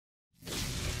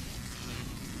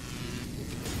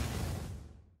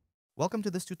Welcome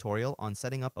to this tutorial on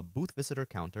setting up a booth visitor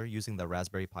counter using the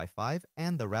Raspberry Pi 5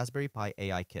 and the Raspberry Pi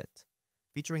AI Kit,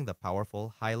 featuring the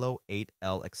powerful Hailo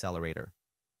 8L accelerator.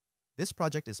 This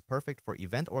project is perfect for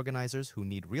event organizers who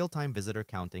need real-time visitor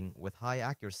counting with high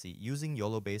accuracy using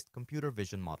YOLO-based computer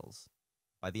vision models.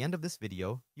 By the end of this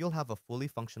video, you'll have a fully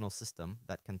functional system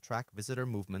that can track visitor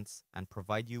movements and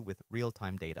provide you with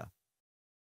real-time data.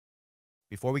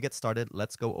 Before we get started,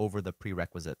 let's go over the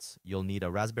prerequisites. You'll need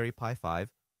a Raspberry Pi 5,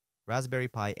 Raspberry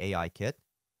Pi AI Kit,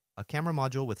 a camera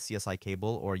module with CSI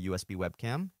cable or USB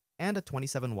webcam, and a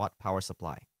 27-watt power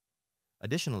supply.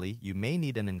 Additionally, you may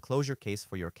need an enclosure case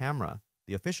for your camera,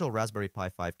 the official Raspberry Pi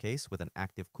 5 case with an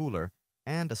active cooler,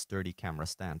 and a sturdy camera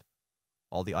stand.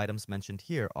 All the items mentioned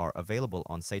here are available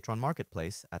on Cytron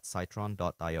Marketplace at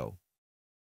cytron.io.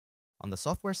 On the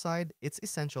software side, it's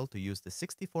essential to use the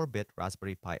 64-bit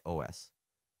Raspberry Pi OS.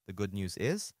 The good news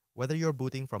is, whether you're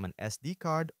booting from an SD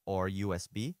card or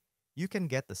USB, you can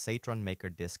get the Cytron Maker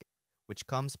Disk, which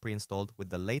comes pre-installed with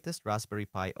the latest Raspberry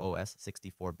Pi OS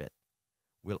 64-bit.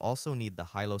 We'll also need the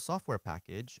Hailo software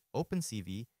package,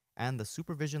 OpenCV, and the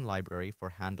supervision library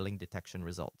for handling detection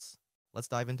results. Let's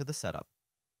dive into the setup.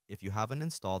 If you haven't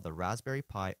installed the Raspberry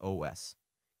Pi OS,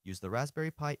 use the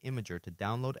Raspberry Pi Imager to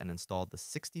download and install the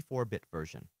 64-bit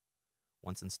version.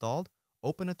 Once installed,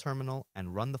 open a terminal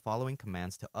and run the following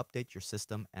commands to update your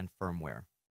system and firmware.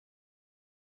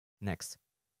 Next,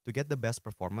 to get the best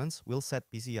performance, we'll set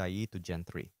PCIe to Gen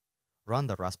 3. Run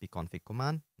the raspi-config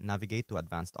command, navigate to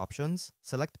Advanced Options,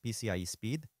 select PCIe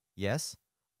speed, yes,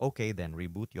 OK, then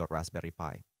reboot your Raspberry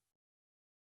Pi.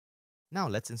 Now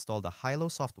let's install the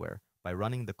Hailo software by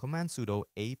running the command sudo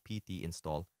apt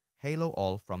install Hailo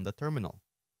all from the terminal.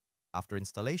 After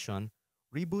installation,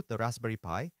 reboot the Raspberry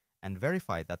Pi and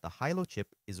verify that the Hailo chip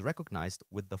is recognized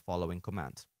with the following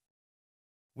command.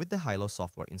 With the Hailo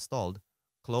software installed,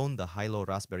 clone the Hailo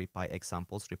Raspberry Pi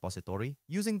examples repository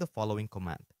using the following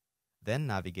command. Then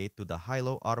navigate to the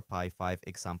Hailo RPi 5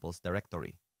 examples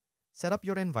directory. Set up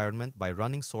your environment by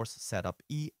running source setup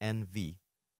env.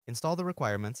 Install the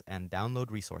requirements and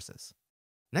download resources.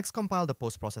 Next, compile the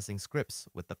post-processing scripts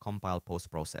with the compile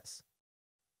post process.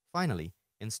 Finally,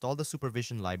 install the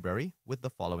supervision library with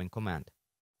the following command.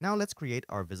 Now let's create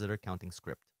our visitor counting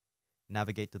script.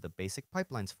 Navigate to the basic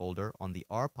pipelines folder on the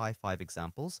RPi 5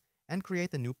 examples and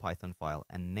create a new Python file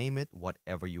and name it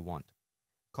whatever you want.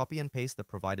 Copy and paste the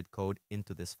provided code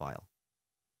into this file.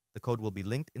 The code will be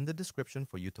linked in the description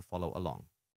for you to follow along.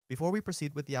 Before we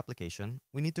proceed with the application,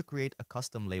 we need to create a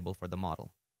custom label for the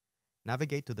model.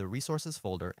 Navigate to the resources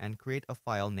folder and create a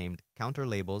file named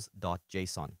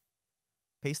counterlabels.json.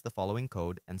 Paste the following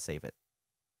code and save it.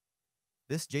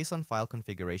 This JSON file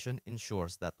configuration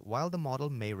ensures that while the model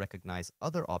may recognize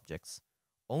other objects,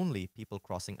 only people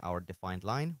crossing our defined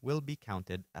line will be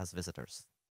counted as visitors.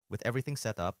 With everything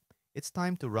set up, it's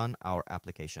time to run our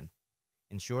application.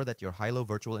 Ensure that your Hailo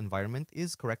virtual environment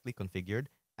is correctly configured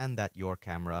and that your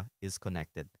camera is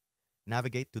connected.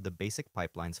 Navigate to the basic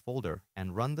pipelines folder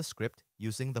and run the script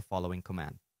using the following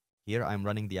command. Here I'm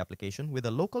running the application with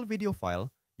a local video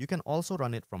file. You can also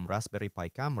run it from Raspberry Pi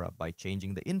camera by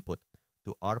changing the input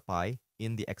to RPi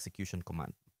in the execution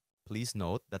command. Please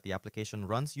note that the application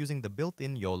runs using the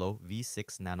built-in YOLO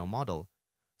v6 nano model,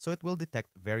 so it will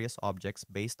detect various objects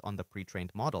based on the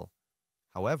pre-trained model.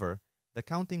 However, the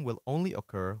counting will only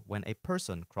occur when a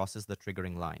person crosses the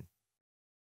triggering line.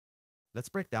 Let's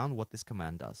break down what this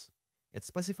command does. It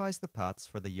specifies the paths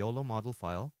for the YOLO model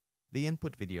file, the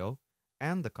input video,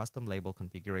 and the custom label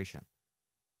configuration.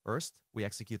 First, we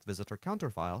execute visitor counter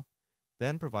file,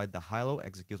 then provide the Hailo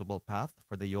executable path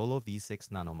for the YOLO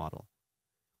v6 nano model.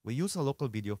 We use a local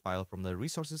video file from the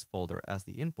resources folder as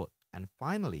the input, and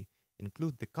finally,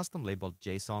 include the custom labeled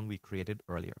JSON we created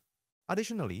earlier.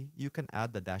 Additionally, you can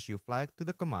add the -u flag to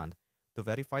the command to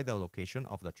verify the location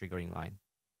of the triggering line.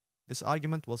 This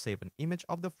argument will save an image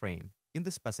of the frame in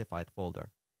the specified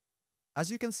folder. As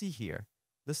you can see here,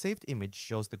 the saved image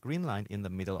shows the green line in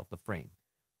the middle of the frame,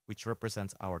 which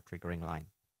represents our triggering line.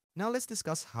 Now let's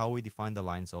discuss how we define the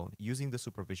line zone using the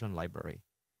supervision library.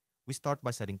 We start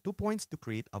by setting 2 points to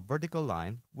create a vertical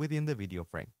line within the video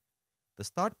frame. The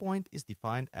start point is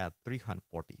defined at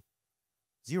 340.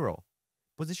 0.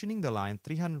 Positioning the line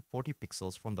 340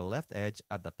 pixels from the left edge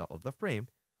at the top of the frame,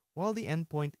 while the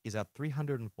endpoint is at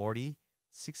 340,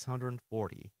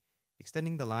 640,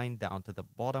 extending the line down to the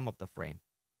bottom of the frame.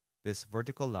 This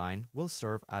vertical line will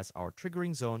serve as our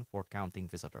triggering zone for counting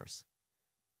visitors.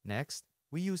 Next,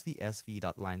 we use the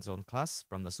sv.linezone class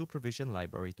from the supervision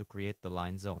library to create the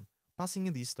line zone, passing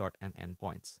in these start and end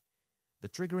points. The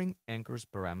triggering anchors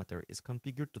parameter is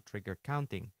configured to trigger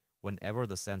counting whenever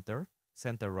the center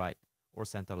right, or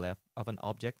center left of an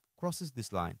object crosses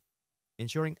this line,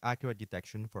 ensuring accurate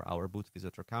detection for our boot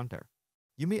visitor counter.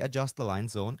 You may adjust the line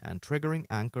zone and triggering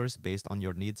anchors based on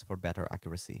your needs for better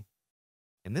accuracy.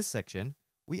 In this section,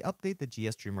 we update the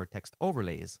GStreamer text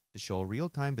overlays to show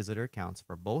real-time visitor counts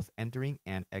for both entering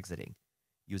and exiting,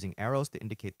 using arrows to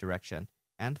indicate direction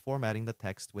and formatting the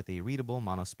text with a readable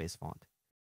monospace font.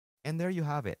 And there you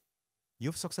have it.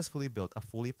 You've successfully built a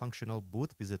fully functional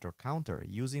boot visitor counter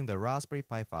using the Raspberry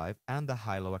Pi 5 and the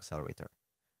Hailo accelerator.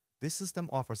 This system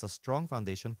offers a strong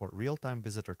foundation for real-time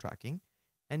visitor tracking,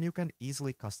 and you can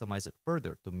easily customize it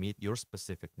further to meet your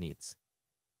specific needs.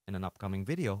 In an upcoming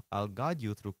video, I'll guide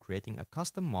you through creating a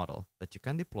custom model that you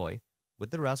can deploy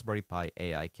with the Raspberry Pi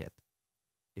AI Kit.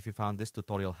 If you found this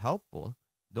tutorial helpful,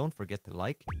 don't forget to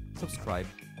like, subscribe,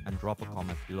 and drop a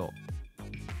comment below.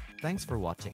 Thanks for watching.